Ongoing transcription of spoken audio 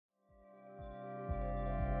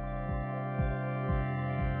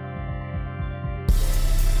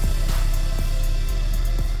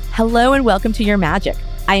Hello and welcome to Your Magic.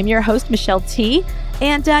 I am your host, Michelle T.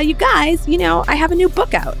 And you guys, I have a new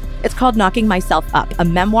book out. It's called Knocking Myself Up, a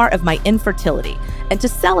memoir of my infertility. And to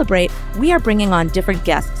celebrate, we are bringing on different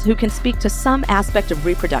guests who can speak to some aspect of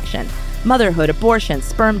reproduction, motherhood, abortion,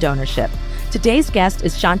 sperm donorship. Today's guest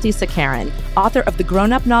is Shanthi Sekaran, author of the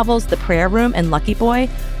grown-up novels The Prayer Room and Lucky Boy,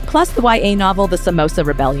 plus the YA novel The Samosa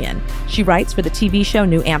Rebellion. She writes for the TV show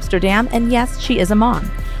New Amsterdam, and yes, she is a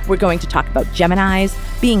mom. We're going to talk about Geminis,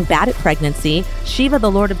 being bad at pregnancy, Shiva the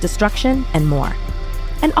Lord of Destruction, and more.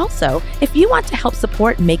 And also, if you want to help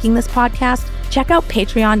support making this podcast, check out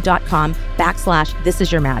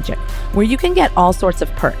patreon.com/thisisyourmagic, where you can get all sorts of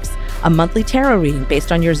perks. A monthly tarot reading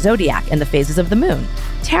based on your zodiac and the phases of the moon.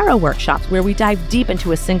 Tarot workshops where we dive deep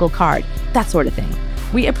into a single card, that sort of thing.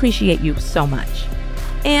 We appreciate you so much.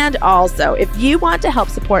 And also, if you want to help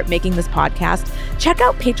support making this podcast, check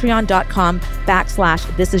out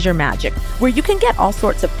patreon.com/thisisyourmagic, where you can get all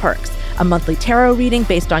sorts of perks. A monthly tarot reading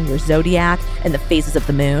based on your zodiac and the phases of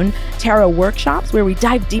the moon. Tarot workshops where we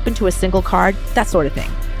dive deep into a single card, that sort of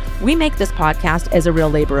thing. We make this podcast as a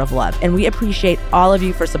real labor of love, and we appreciate all of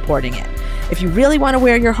you for supporting it. If you really want to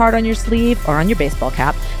wear your heart on your sleeve or on your baseball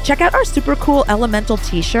cap, check out our super cool elemental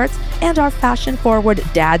t-shirts and our fashion-forward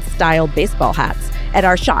dad-style baseball hats at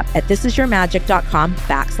our shop at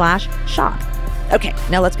thisisyourmagic.com/shop. Okay,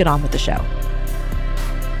 now let's get on with the show.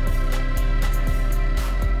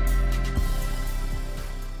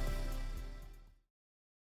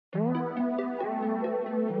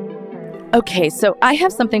 Okay, so I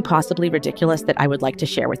have something possibly ridiculous that I would like to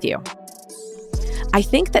share with you. I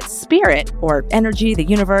think that spirit or energy, the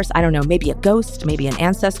universe, I don't know, maybe a ghost, maybe an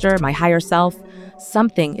ancestor, my higher self,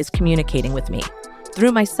 something is communicating with me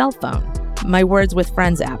through my cell phone, my Words with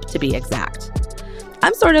Friends app to be exact.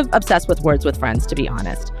 I'm sort of obsessed with Words with Friends, to be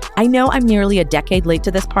honest. I know I'm nearly a decade late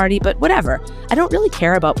to this party, but whatever. I don't really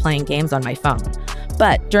care about playing games on my phone.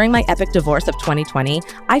 But during my epic divorce of 2020,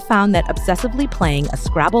 I found that obsessively playing a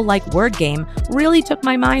Scrabble-like word game really took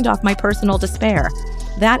my mind off my personal despair.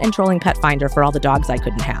 That and trolling Pet Finder for all the dogs I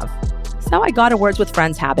couldn't have. So I got a Words with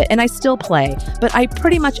Friends habit, and I still play, but I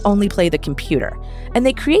pretty much only play the computer. And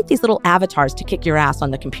they create these little avatars to kick your ass on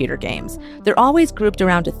the computer games. They're always grouped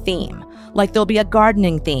around a theme. Like there'll be a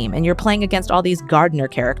gardening theme, and you're playing against all these gardener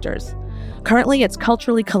characters. Currently, it's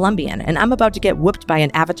culturally Colombian, and I'm about to get whooped by an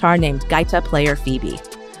avatar named Gaita Player Phoebe.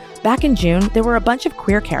 Back in June, there were a bunch of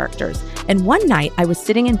queer characters, and one night I was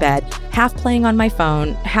sitting in bed, half playing on my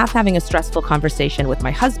phone, half having a stressful conversation with my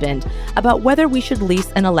husband about whether we should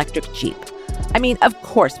lease an electric Jeep. I mean, of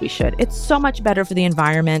course we should. It's so much better for the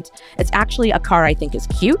environment. It's actually a car I think is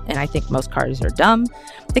cute, and I think most cars are dumb.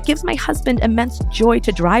 It gives my husband immense joy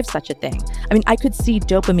to drive such a thing. I mean, I could see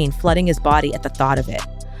dopamine flooding his body at the thought of it.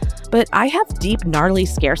 But I have deep, gnarly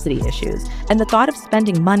scarcity issues, and the thought of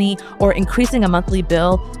spending money or increasing a monthly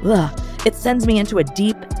bill, it sends me into a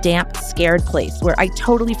deep, damp, scared place where I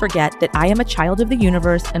totally forget that I am a child of the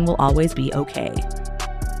universe and will always be okay.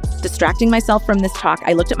 Distracting myself from this talk,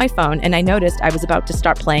 I looked at my phone and I noticed I was about to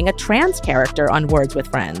start playing a trans character on Words with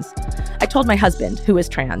Friends. I told my husband, who is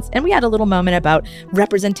trans, and we had a little moment about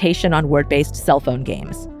representation on word-based cell phone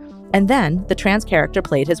games. And then the trans character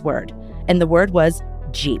played his word, and the word was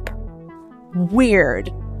Jeep.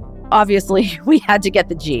 Weird. Obviously, we had to get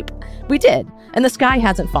the Jeep. We did, and the sky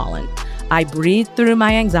hasn't fallen. I breathed through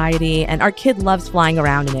my anxiety, and our kid loves flying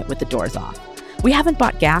around in it with the doors off. We haven't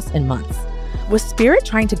bought gas in months. Was Spirit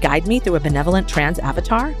trying to guide me through a benevolent trans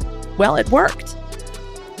avatar? Well, it worked.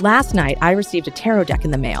 Last night, I received a tarot deck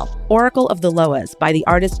in the mail, Oracle of the Loas by the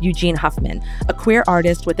artist Eugene Huffman, a queer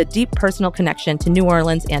artist with a deep personal connection to New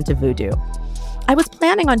Orleans and to voodoo. I was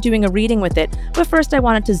planning on doing a reading with it, but first I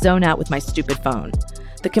wanted to zone out with my stupid phone.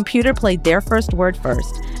 The computer played their first word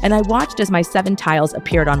first, and I watched as my 7 tiles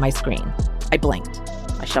appeared on my screen. I blinked.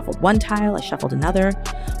 I shuffled one tile, I shuffled another.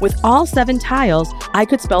 With all 7 tiles, I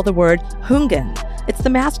could spell the word Hungan. It's the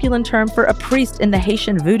masculine term for a priest in the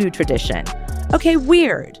Haitian voodoo tradition. Okay,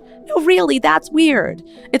 weird. No, really, that's weird.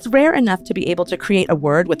 It's rare enough to be able to create a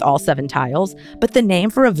word with all 7 tiles, but the name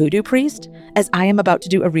for a voodoo priest, as I am about to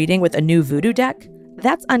do a reading with a new voodoo deck,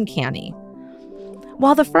 that's uncanny.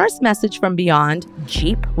 While the first message from beyond,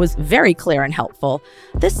 Jeep, was very clear and helpful,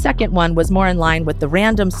 this second one was more in line with the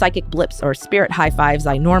random psychic blips or spirit high fives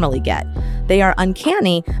I normally get. They are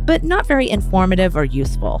uncanny, but not very informative or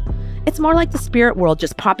useful. It's more like the spirit world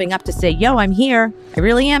just popping up to say, yo, I'm here. I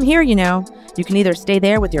really am here, you know. You can either stay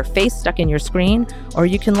there with your face stuck in your screen, or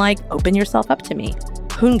you can, open yourself up to me.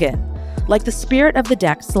 Hungan. Like the spirit of the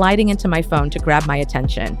deck sliding into my phone to grab my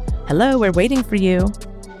attention. Hello, we're waiting for you.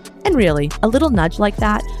 And really, a little nudge like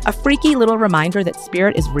that, a freaky little reminder that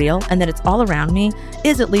spirit is real and that it's all around me,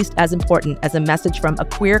 is at least as important as a message from a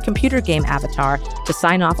queer computer game avatar to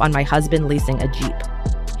sign off on my husband leasing a Jeep.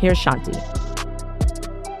 Here's Shanthi.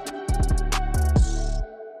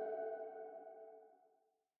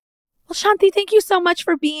 Well, Shanthi, thank you so much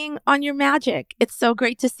for being on Your Magic. It's so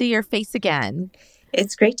great to see your face again.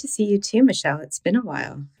 It's great to see you too, Michelle. It's been a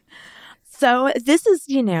while. So this is,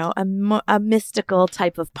 a mystical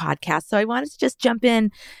type of podcast. So I wanted to just jump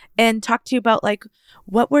in and talk to you about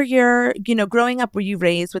what were your, growing up, were you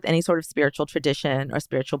raised with any sort of spiritual tradition or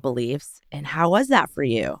spiritual beliefs? And how was that for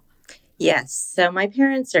you? Yes. So my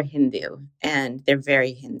parents are Hindu and they're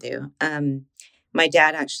very Hindu. My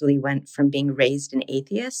dad actually went from being raised an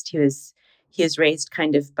atheist. He was raised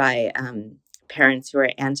kind of by parents who are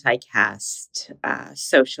anti-caste,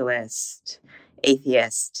 socialist,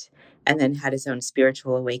 atheist, and then had his own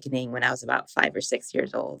spiritual awakening when I was about 5 or 6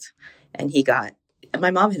 years old. And my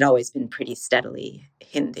mom had always been pretty steadily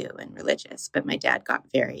Hindu and religious, but my dad got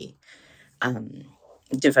very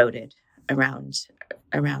devoted around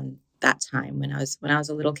that time when I was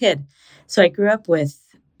a little kid. So I grew up with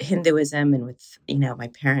Hinduism and with, my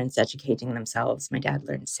parents educating themselves. My dad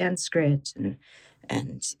learned Sanskrit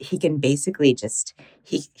and he can basically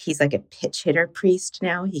he's like a pitch hitter priest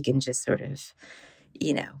now. He can just sort of,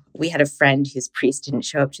 we had a friend whose priest didn't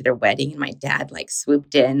show up to their wedding and my dad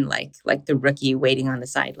swooped in like the rookie waiting on the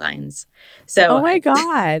sidelines. So, oh my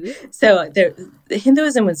God. So the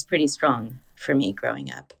Hinduism was pretty strong for me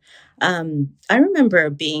growing up. I remember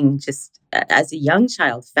being just as a young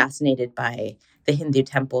child fascinated by the Hindu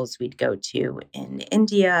temples we'd go to in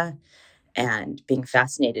India and being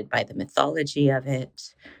fascinated by the mythology of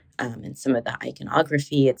it and some of the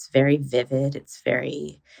iconography. It's very vivid. It's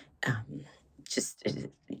very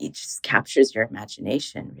it just captures your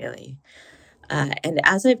imagination, really. And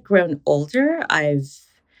as I've grown older, I've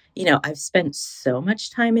spent so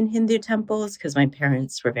much time in Hindu temples because my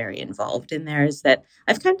parents were very involved in theirs that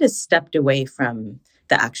I've kind of stepped away from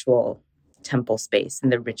the actual temple space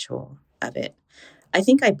and the ritual of it. I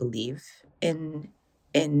think I believe in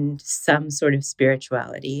some sort of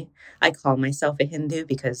spirituality. I call myself a Hindu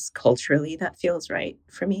because culturally that feels right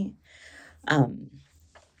for me.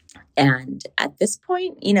 And at this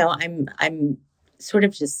point, I'm sort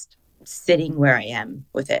of just sitting where I am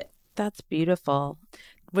with it. That's beautiful.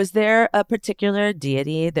 Was there a particular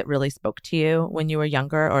deity that really spoke to you when you were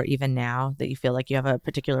younger or even now that you feel like you have a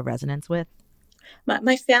particular resonance with?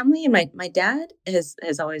 My family and my dad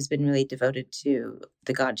has always been really devoted to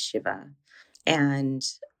the god Shiva. And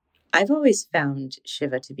I've always found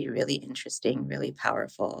Shiva to be really interesting, really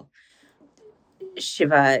powerful.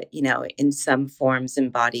 Shiva, in some forms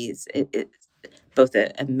embodies it both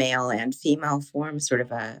a male and female form, sort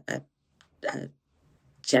of a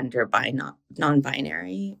gender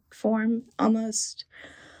non-binary form almost.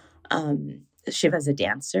 Shiva's a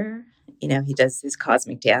dancer. He does his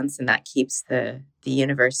cosmic dance and that keeps the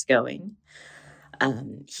universe going.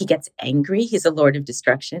 He gets angry. He's a lord of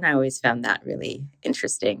destruction. I always found that really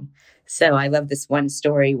interesting. So I love this one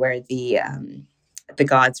story where the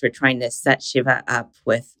gods were trying to set Shiva up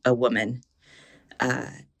with a woman.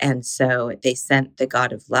 And so they sent the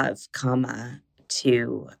god of love, Kama,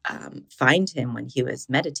 to find him when he was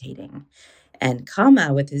meditating. And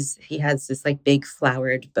Kama, he has this big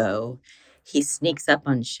flowered bow. He sneaks up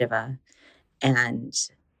on Shiva and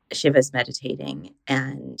Shiva's meditating.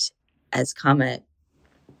 And as Kama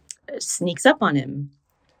sneaks up on him,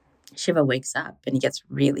 Shiva wakes up and he gets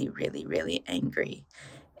really, really, really angry.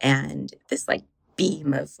 And this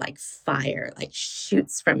beam of fire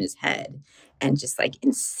shoots from his head and just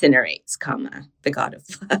incinerates Kama, the god of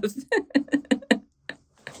love.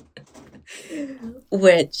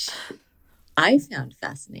 Which I found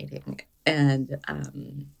fascinating. And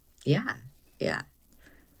yeah.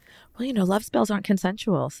 Well, love spells aren't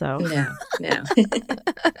consensual, so. No.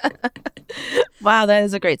 Wow, that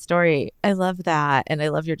is a great story. I love that. And I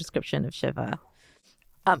love your description of Shiva.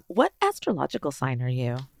 What astrological sign are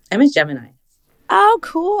you? I'm a Gemini. Oh,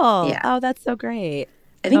 cool. Yeah. Oh, that's so great.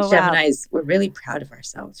 I think Geminis, we're really proud of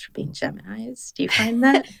ourselves for being Geminis. Do you find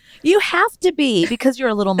that? You have to be because you're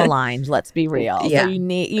a little maligned, let's be real. Yeah. So you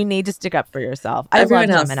need to stick up for yourself. I love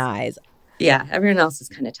Geminis. Yeah, everyone else is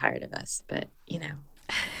kind of tired of us, but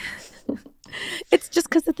It's just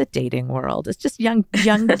because of the dating world. It's just young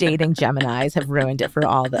dating Geminis have ruined it for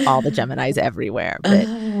all the Geminis everywhere.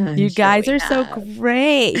 But you guys are so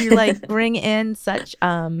great. You bring in such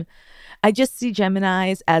I just see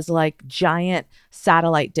Geminis as giant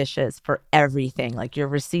satellite dishes for everything. You're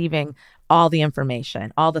receiving all the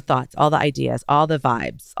information, all the thoughts, all the ideas, all the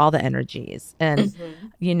vibes, all the energies. And,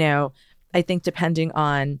 you know, I think depending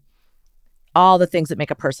on all the things that make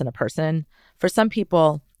a person, for some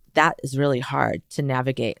people, that is really hard to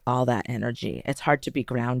navigate all that energy. It's hard to be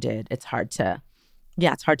grounded. It's hard to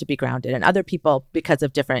be grounded. And other people, because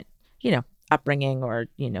of different, you know, upbringing or,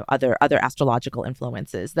 you know, other astrological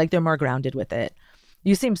influences, like they're more grounded with it.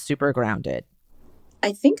 You seem super grounded.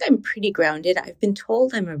 I think I'm pretty grounded. I've been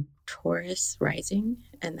told I'm a Taurus rising,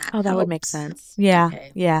 and that that helps. would make sense. Yeah.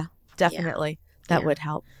 Okay. Yeah, definitely. Yeah. That would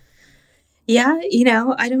help. Yeah. You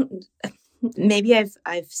know, maybe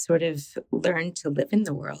I've sort of learned to live in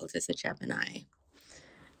the world as a Gemini.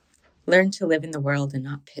 Learn to live in the world and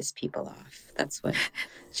not piss people off. That's what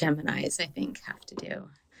Geminis, I think, have to do.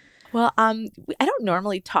 Well, I don't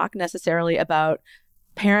normally talk necessarily about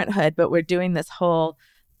parenthood, but we're doing this whole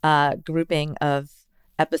grouping of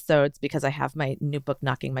episodes because I have my new book,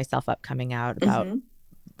 Knocking Myself Up, coming out about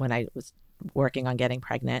when I was working on getting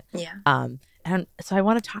pregnant. Yeah. And so I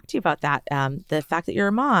want to talk to you about that. The fact that you're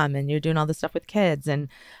a mom and you're doing all this stuff with kids, and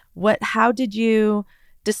how did you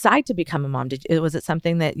decide to become a mom? Was it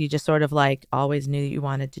something that you just sort of like always knew you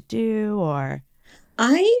wanted to do, or?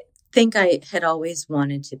 I think I had always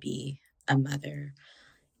wanted to be a mother.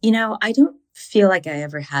 You know, I don't feel like I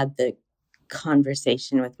ever had the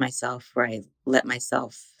conversation with myself where I let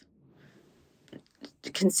myself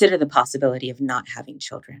consider the possibility of not having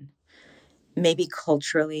children. Maybe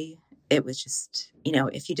culturally, it was just, you know,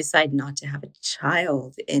 if you decide not to have a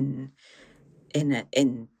child in the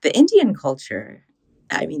Indian culture,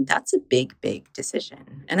 I mean, that's a big, big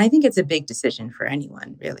decision. And I think it's a big decision for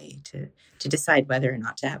anyone, really, to decide whether or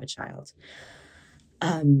not to have a child.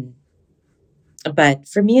 But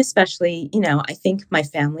for me especially, you know, I think my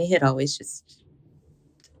family had always just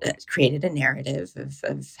created a narrative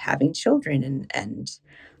of having children. And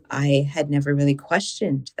I had never really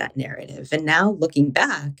questioned that narrative. And now looking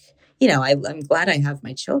back, you know, I'm glad I have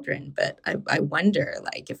my children, but I wonder,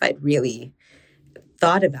 like, if I'd really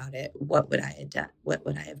thought about it, what would I have done? What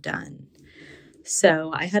would I have done?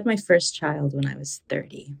 So I had my first child when I was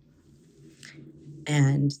 30.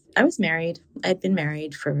 And I was married. I'd been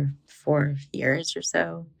married for 4 years or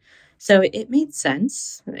so. So it made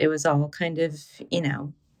sense. It was all kind of, you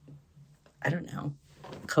know, I don't know,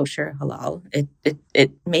 kosher, halal.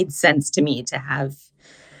 It made sense to me to have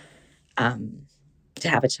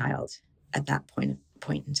a child at that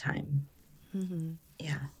point in time. Mm-hmm.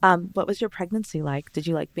 Yeah. What was your pregnancy like? Did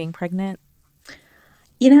you like being pregnant?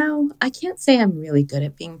 You know, I can't say I'm really good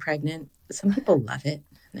at being pregnant. Some people love it.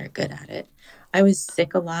 They're good at it. I was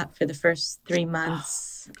sick a lot for the first 3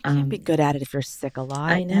 months. You can't be good at it if you're sick a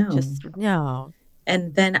lot. I know. No.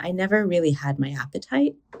 And then I never really had my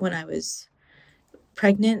appetite when I was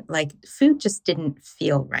pregnant. Like, food just didn't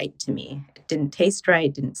feel right to me. It didn't taste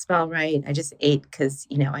right, didn't smell right. I just ate because,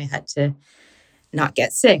 you know, I had to not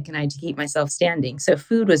get sick and I had to keep myself standing. So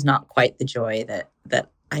food was not quite the joy that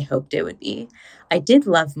I hoped it would be. I did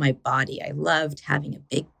love my body. I loved having a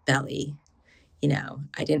big belly. You know,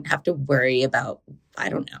 I didn't have to worry about, I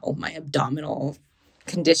don't know, my abdominal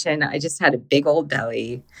condition. I just had a big old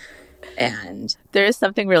belly. And there is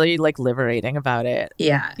something really like liberating about it.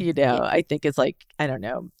 Yeah. You know, yeah. I think it's like, I don't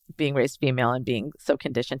know, being raised female and being so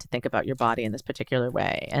conditioned to think about your body in this particular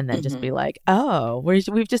way. And then just be like, oh,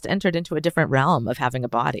 we've just entered into a different realm of having a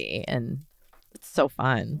body. And it's so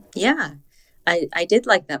fun. Yeah. I did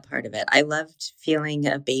like that part of it. I loved feeling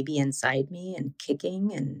a baby inside me and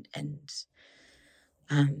kicking and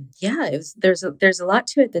yeah, there's a lot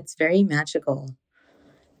to it that's very magical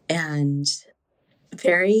and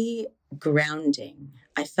very grounding.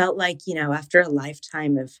 I felt like, you know, after a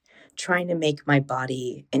lifetime of trying to make my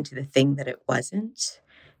body into the thing that it wasn't,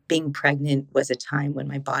 being pregnant was a time when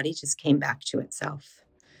my body just came back to itself.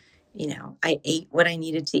 You know, I ate what I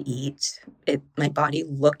needed to eat. My body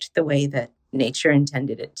looked the way that nature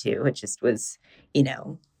intended it to. It just was, you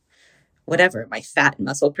know, whatever, my fat and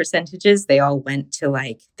muscle percentages, they all went to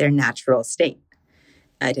like their natural state.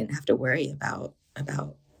 I didn't have to worry about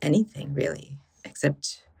anything really,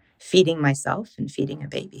 except feeding myself and feeding a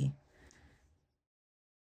baby.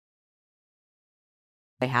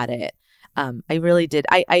 I had it. I really did.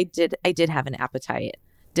 I did have an appetite.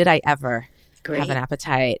 Did I ever have an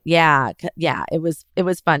appetite? Yeah. Yeah. It was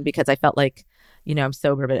fun because I felt like, you know, I'm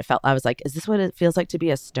sober, but I was like, is this what it feels like to be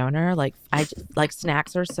a stoner? Like like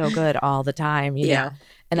snacks are so good all the time, you know?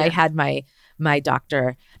 And I had my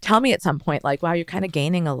doctor tell me at some point, like, wow, you're kind of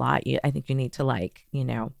gaining a lot. I think you need to like, you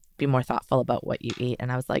know, be more thoughtful about what you eat.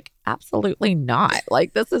 And I was like, absolutely not.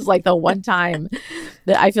 Like, this is like the one time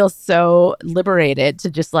that I feel so liberated to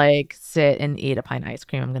just like sit and eat a pint of ice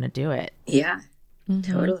cream. I'm going to do it. Yeah,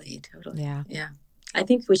 Mm-hmm. totally. Yeah. Yeah. I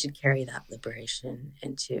think we should carry that liberation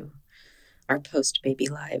into our post-baby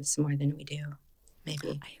lives more than we do,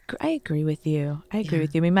 maybe. I agree with you. I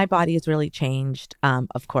mean, my body has really changed,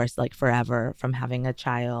 of course, like forever from having a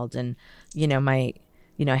child. And,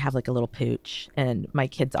 I have like a little pooch, and my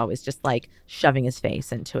kid's always just like shoving his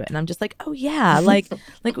face into it. And I'm just like, oh yeah, like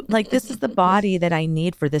this is the body that I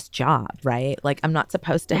need for this job, right? Like I'm not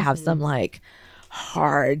supposed to have some like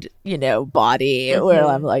hard, body where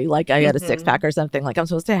I'm like I got a six pack or something. Like I'm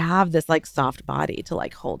supposed to have this like soft body to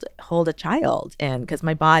like hold a child. And because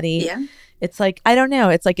my body, it's like, I don't know,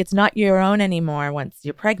 it's like it's not your own anymore once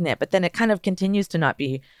you're pregnant, but then it kind of continues to not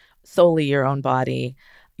be solely your own body,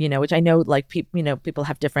 which I know like people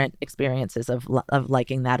have different experiences of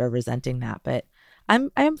liking that or resenting that, but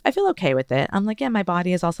I feel okay with it. I'm like, yeah, my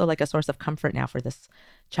body is also like a source of comfort now for this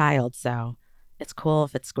child, so it's cool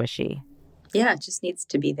if it's squishy. Yeah, it just needs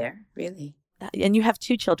to be there, really. And you have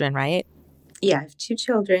 2 children, right? Yeah, I have 2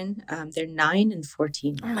 children. They're 9 and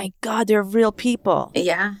 14 now. Oh my God, they're real people.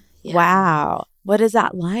 Yeah. Wow. What is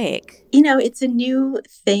that like? It's a new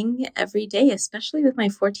thing every day, especially with my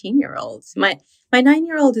 14-year-old. My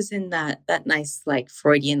 9-year-old is in that nice like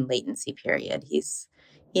Freudian latency period. He's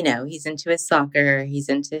into his soccer, he's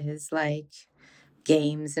into his like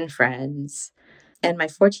games and friends. And my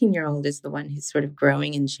 14-year-old is the one who's sort of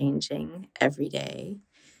growing and changing every day.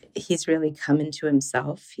 He's really come into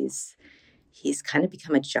himself. He's kind of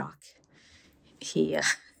become a jock. He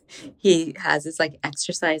has his like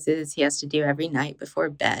exercises he has to do every night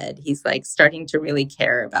before bed. He's like starting to really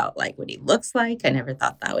care about like what he looks like. I never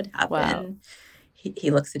thought that would happen. Wow.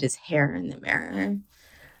 He looks at his hair in the mirror.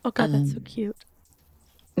 Oh God, that's so cute.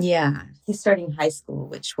 Yeah, he's starting high school,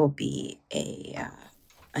 which will be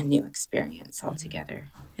a new experience altogether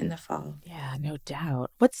in the fall. Yeah, no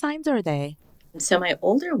doubt. What signs are they? So my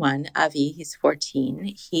older one, Avi, he's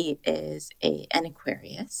 14. He is an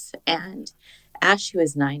Aquarius, and Ash, who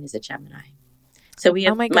is 9, is a Gemini. So we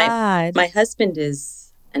have, oh my God. My husband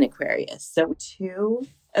is an Aquarius. So 2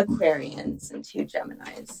 Aquarians and 2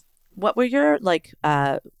 Geminis. What were your like?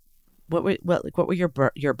 What were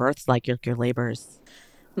your births like? Your labors?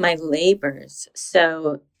 My labors.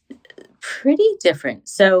 So pretty different.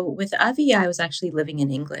 So with Avi, I was actually living in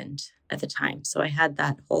England at the time. So I had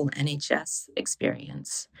that whole NHS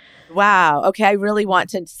experience. Wow. Okay. I really want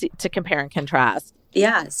to compare and contrast.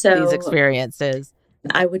 Yeah. So these experiences.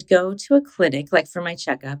 I would go to a clinic, like for my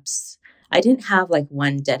checkups. I didn't have like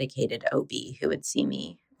one dedicated OB who would see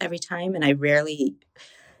me every time. And I rarely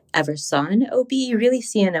ever saw an OB. You really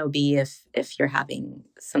see an OB if you're having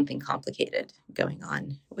something complicated going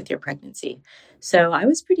on with your pregnancy. So I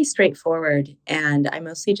was pretty straightforward, and I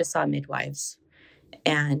mostly just saw midwives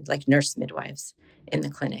and like nurse midwives in the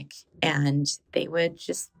clinic, and they would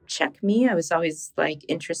just check me. I was always like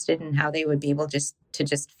interested in how they would be able to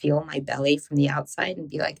just feel my belly from the outside and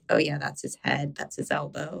be like, oh yeah, that's his head, that's his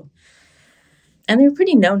elbow. And they were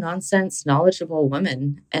pretty no nonsense, knowledgeable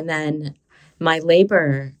women. And then my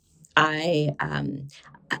labor, I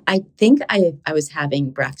think I was having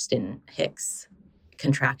Braxton Hicks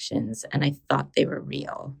contractions, and I thought they were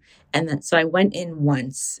real. And then so I went in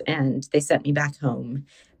once and they sent me back home.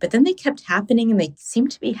 But then they kept happening, and they seemed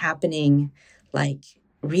to be happening like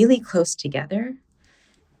really close together.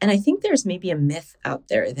 And I think there's maybe a myth out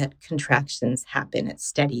there that contractions happen at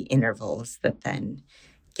steady intervals that then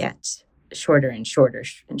get shorter and shorter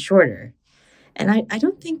and shorter. And I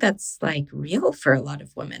don't think that's like real for a lot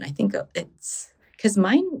of women. I think it's because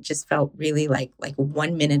mine just felt really like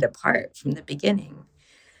 1 minute apart from the beginning.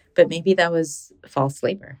 But maybe that was false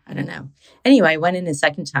labor. I don't know. Anyway, I went in a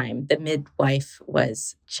second time. The midwife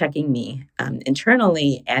was checking me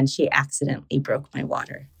internally, and she accidentally broke my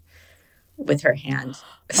water with her hand.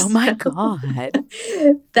 Oh my God.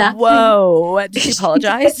 Whoa. Did she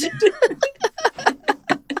apologize?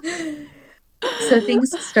 So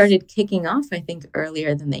things started kicking off, I think,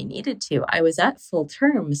 earlier than they needed to. I was at full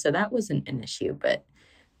term, so that wasn't an issue, but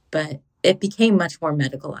it became much more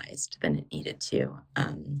medicalized than it needed to.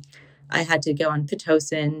 I had to go on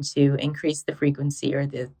Pitocin to increase the frequency or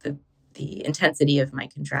the intensity of my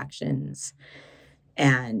contractions.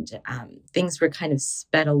 And things were kind of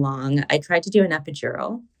sped along. I tried to do an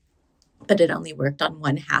epidural, but it only worked on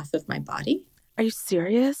one half of my body. Are you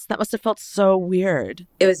serious? That must have felt so weird.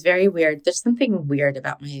 It was very weird. There's something weird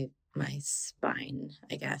about my spine,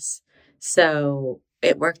 I guess. So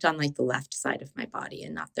it worked on like the left side of my body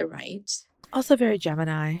and not the right. Also very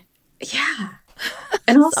Gemini. Yeah.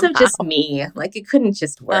 And also somehow. just me, like it couldn't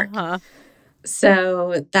just work. Uh-huh.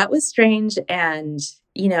 So that was strange. And,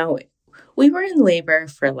 you know, we were in labor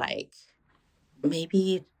for like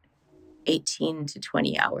maybe 18 to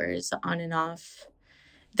 20 hours on and off.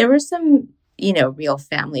 There were some, real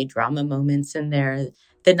family drama moments in there.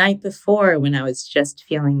 The night before, when I was just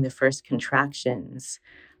feeling the first contractions,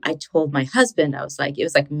 I told my husband, I was like, it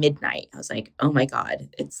was like midnight. I was like, oh my God,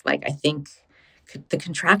 it's like, I think the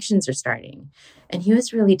contractions are starting. And he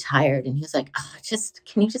was really tired. And he was like, oh,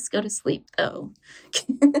 can you just go to sleep though?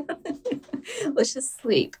 Let's just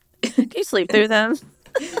sleep. Can you sleep through them?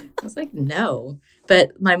 I was like, no.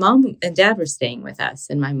 But my mom and dad were staying with us.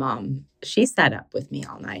 And my mom, she sat up with me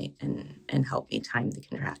all night and helped me time the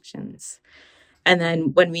contractions. And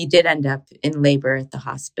then when we did end up in labor at the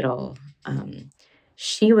hospital,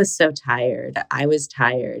 she was so tired. I was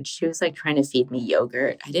tired. She was like trying to feed me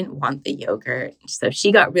yogurt. I didn't want the yogurt. So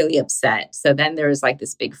she got really upset. So then there was like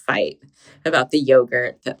this big fight about the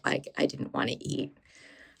yogurt that like I didn't want to eat.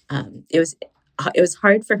 It was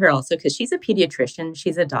hard for her also because she's a pediatrician,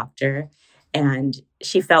 she's a doctor, and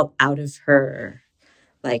she felt out of her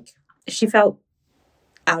like she felt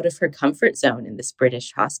out of her comfort zone in this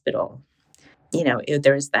British hospital.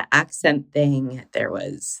 There was the accent thing, there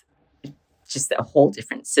was just a whole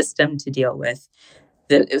different system to deal with.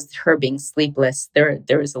 It was her being sleepless. There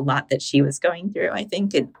was a lot that she was going through, I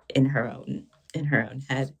think, in her own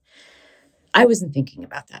head. I wasn't thinking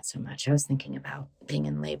about that so much. I was thinking about being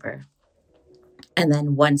in labor. And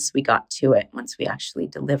then once we got to it, once we actually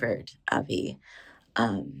delivered Avi,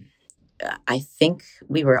 um, I think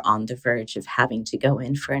we were on the verge of having to go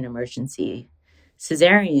in for an emergency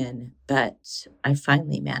cesarean, but I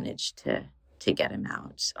finally managed to get him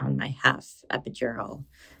out on my half epidural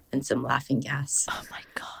and some laughing gas. Oh my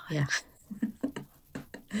God. Yeah.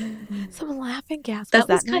 Some laughing gas. That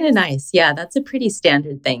was kind of nice. Yeah, that's a pretty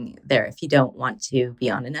standard thing there. If you don't want to be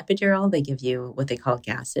on an epidural, they give you what they call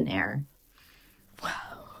gas and air.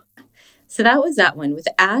 Wow. So that was that one. With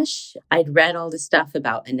Ash, I'd read all the stuff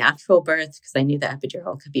about a natural birth because I knew the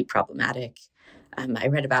epidural could be problematic. I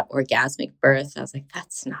read about orgasmic birth. I was like,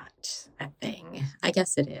 that's not a thing. I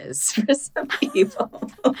guess it is for some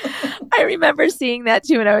people. I remember seeing that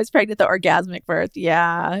too when I was pregnant, the orgasmic birth.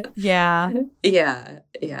 Yeah. Yeah.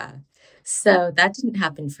 Yeah. So that didn't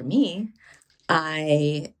happen for me.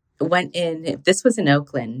 I went in, this was in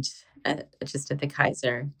Oakland, just at the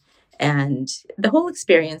Kaiser. And the whole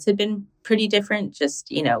experience had been pretty different,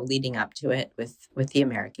 just, leading up to it with the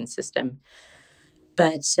American system.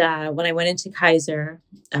 But when I went into Kaiser,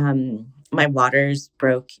 my waters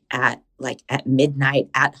broke at midnight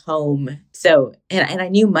at home. So, and I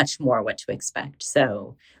knew much more what to expect.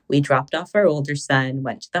 So we dropped off our older son,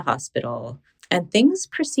 went to the hospital, and things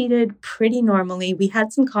proceeded pretty normally. We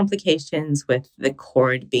had some complications with the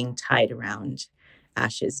cord being tied around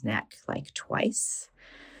Ash's neck like twice.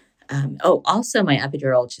 Also my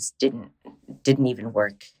epidural just didn't even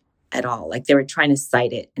work at all. Like they were trying to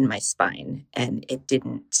site it in my spine and it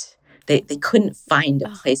didn't, they couldn't find a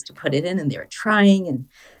place to put it in and they were trying and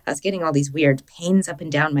I was getting all these weird pains up and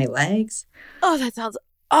down my legs. Oh, that sounds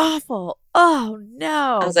awful. Oh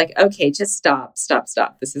no. I was like, okay, just stop.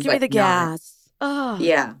 This is Give me the gas. Oh.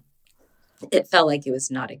 Yeah. It felt like it was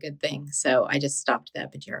not a good thing. So I just stopped the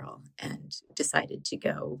epidural and decided to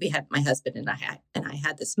go. My husband and I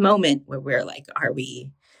had this moment where we're like, are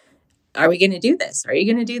we going to do this? Are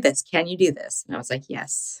you going to do this? Can you do this? And I was like,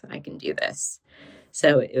 yes, I can do this.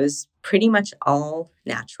 So it was pretty much all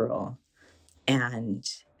natural. And,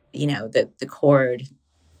 the cord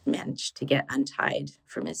managed to get untied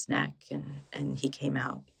from his neck and he came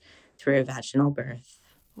out through a vaginal birth.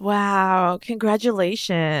 Wow.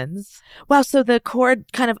 Congratulations. Wow. So the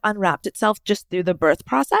cord kind of unwrapped itself just through the birth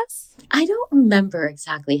process? I don't remember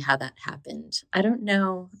exactly how that happened. I don't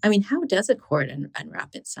know. I mean, how does a cord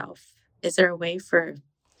unwrap itself? Is there a way for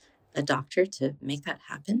a doctor to make that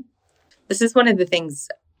happen? This is one of the things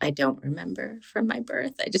I don't remember from my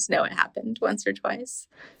birth. I just know it happened once or twice.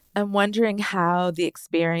 I'm wondering how the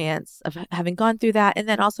experience of having gone through that and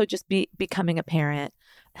then also just becoming a parent,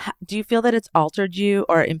 do you feel that it's altered you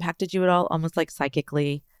or impacted you at all, almost like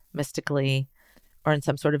psychically, mystically, or in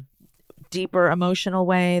some sort of deeper emotional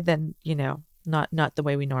way than, not the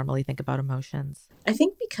way we normally think about emotions? I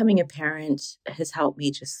think becoming a parent has helped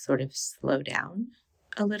me just sort of slow down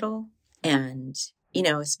a little. And,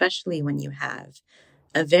 especially when you have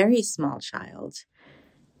a very small child,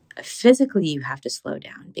 physically you have to slow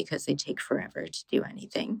down because they take forever to do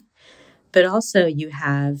anything. But also you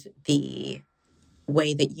have the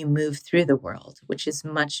way that you move through the world, which is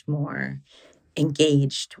much more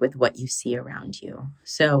engaged with what you see around you.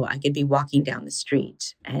 So I could be walking down the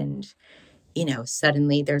street and,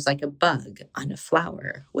 suddenly there's like a bug on a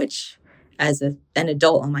flower, which as an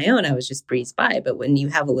adult on my own, I was just breezed by. But when you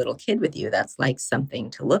have a little kid with you, that's like something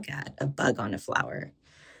to look at, a bug on a flower.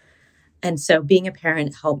 And so being a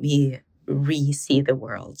parent helped me re-see the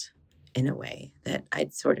world in a way that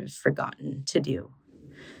I'd sort of forgotten to do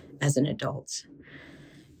as an adult.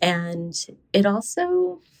 And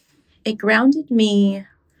it grounded me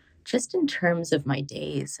just in terms of my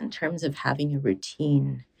days, in terms of having a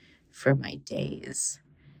routine for my days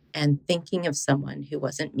and thinking of someone who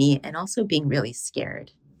wasn't me, and also being really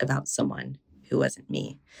scared about someone who wasn't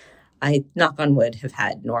me. I, knock on wood, have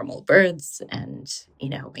had normal births and,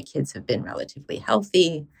 my kids have been relatively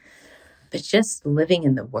healthy, but just living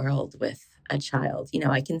in the world with a child,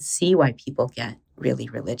 I can see why people get really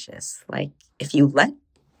religious. Like if you let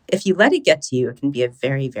it get to you, it can be a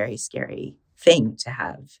very, very scary thing to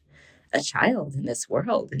have a child in this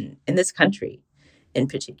world and in this country in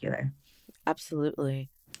particular. Absolutely.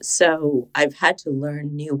 So I've had to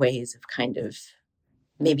learn new ways of kind of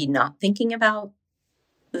maybe not thinking about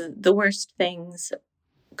the worst things,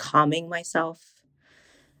 calming myself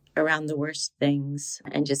around the worst things,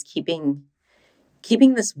 and just keeping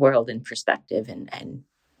this world in perspective and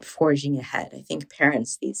forging ahead. I think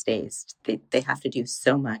parents these days, they have to do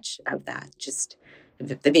so much of that. Just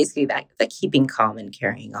basically that keeping calm and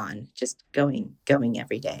carrying on, just going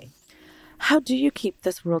every day. How do you keep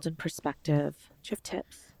this world in perspective? Do you have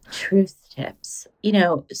tips? Truth tips.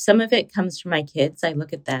 Some of it comes from my kids. I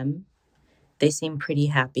look at them. They seem pretty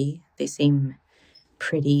happy. They seem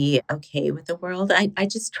pretty okay with the world. I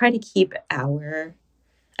just try to keep our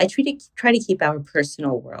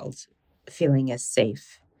personal world feeling as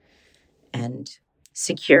safe and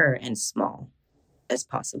secure and small as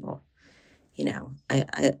possible.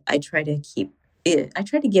 I try to keep it. I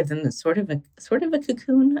try to give them a sort of a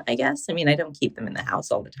cocoon, I guess. I mean, I don't keep them in the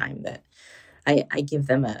house all the time, but I give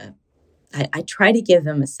them I try to give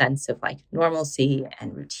them a sense of like normalcy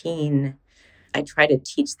and routine. I try to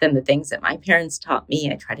teach them the things that my parents taught me.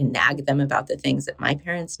 I try to nag them about the things that my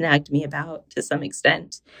parents nagged me about to some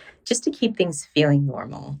extent, just to keep things feeling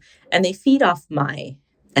normal. And they feed off my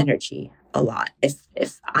energy a lot.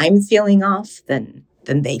 If I'm feeling off, then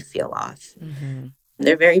they feel off. Mm-hmm.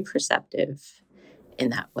 They're very perceptive in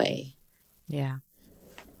that way. Yeah.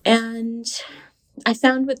 And I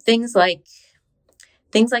found with things like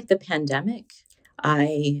the pandemic,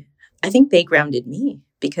 I think they grounded me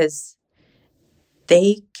because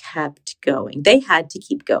they kept going. They had to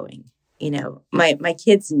keep going. My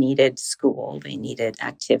kids needed school. They needed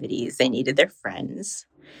activities. They needed their friends.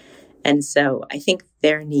 And so I think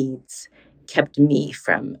their needs kept me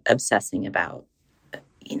from obsessing about,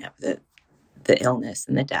 the illness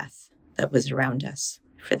and the death that was around us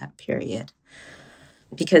for that period.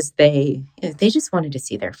 Because they just wanted to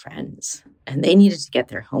see their friends and they needed to get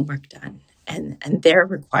their homework done. And their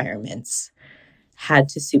requirements had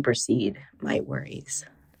to supersede my worries.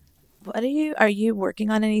 What are you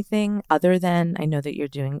working on anything other than, I know that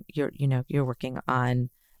you're working on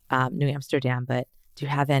New Amsterdam, but do you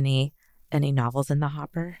have any novels in the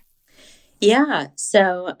hopper? Yeah.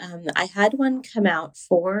 So I had one come out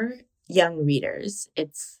for young readers.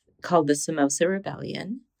 It's called The Samosa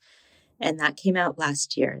Rebellion. And that came out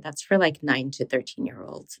last year. That's for like 9 to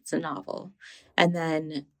 13-year-olds. It's a novel. And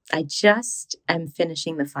then I just am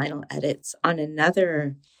finishing the final edits on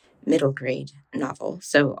another middle grade novel.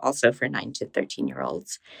 So also for 9 to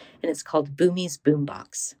 13-year-olds. And it's called Boomie's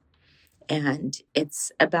Boombox. And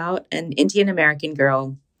it's about an Indian American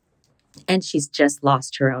girl. And she's just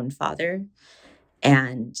lost her own father.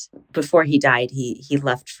 And before he died, he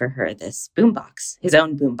left for her this boombox, his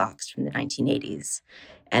own boombox from the 1980s.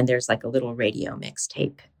 And there's like a little radio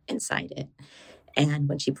mixtape inside it. And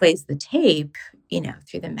when she plays the tape,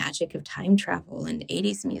 through the magic of time travel and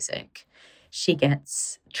 80s music, she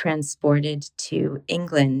gets transported to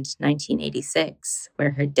England, 1986,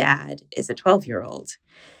 where her dad is a 12-year-old.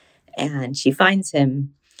 And she finds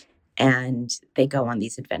him and they go on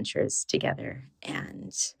these adventures together.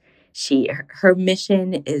 And her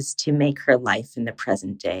mission is to make her life in the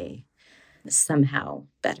present day somehow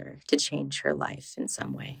better, to change her life in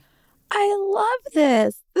some way. I love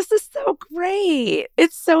this. This is so great.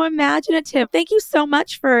 It's so imaginative. Thank you so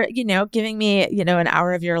much for, giving me, an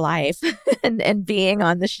hour of your life and being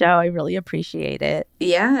on the show. I really appreciate it.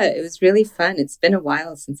 Yeah, it was really fun. It's been a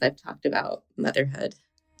while since I've talked about motherhood.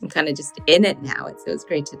 I'm kind of just in it now. It was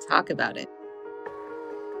great to talk about it.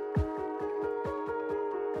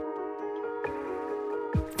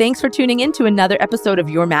 Thanks for tuning in to another episode of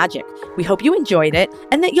Your Magic. We hope you enjoyed it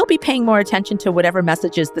and that you'll be paying more attention to whatever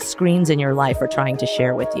messages the screens in your life are trying to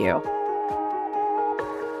share with you.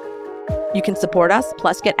 You can support us,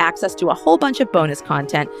 plus get access to a whole bunch of bonus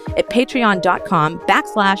content at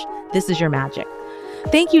patreon.com/thisisyourmagic.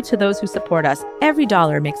 Thank you to those who support us. Every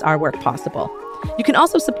dollar makes our work possible. You can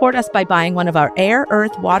also support us by buying one of our air,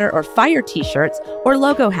 earth, water, or fire t-shirts or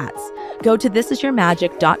logo hats. Go to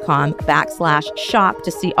thisisyourmagic.com/shop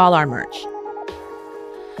to see all our merch.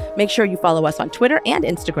 Make sure you follow us on Twitter and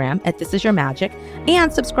Instagram at thisisyourmagic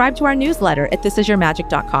and subscribe to our newsletter at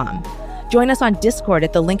thisisyourmagic.com. Join us on Discord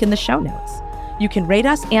at the link in the show notes. You can rate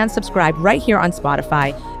us and subscribe right here on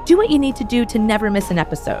Spotify. Do what you need to do to never miss an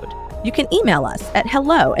episode. You can email us at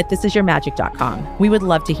hello@thisisyourmagic.com. We would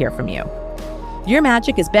love to hear from you. Your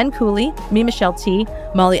Magic is Ben Cooley, me, Michelle T.,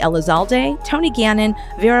 Molly Elizalde, Tony Gannon,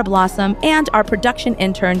 Vera Blossom, and our production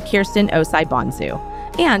intern, Kirsten Osai Bonzu.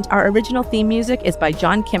 And our original theme music is by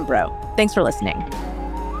John Kimbrough. Thanks for listening.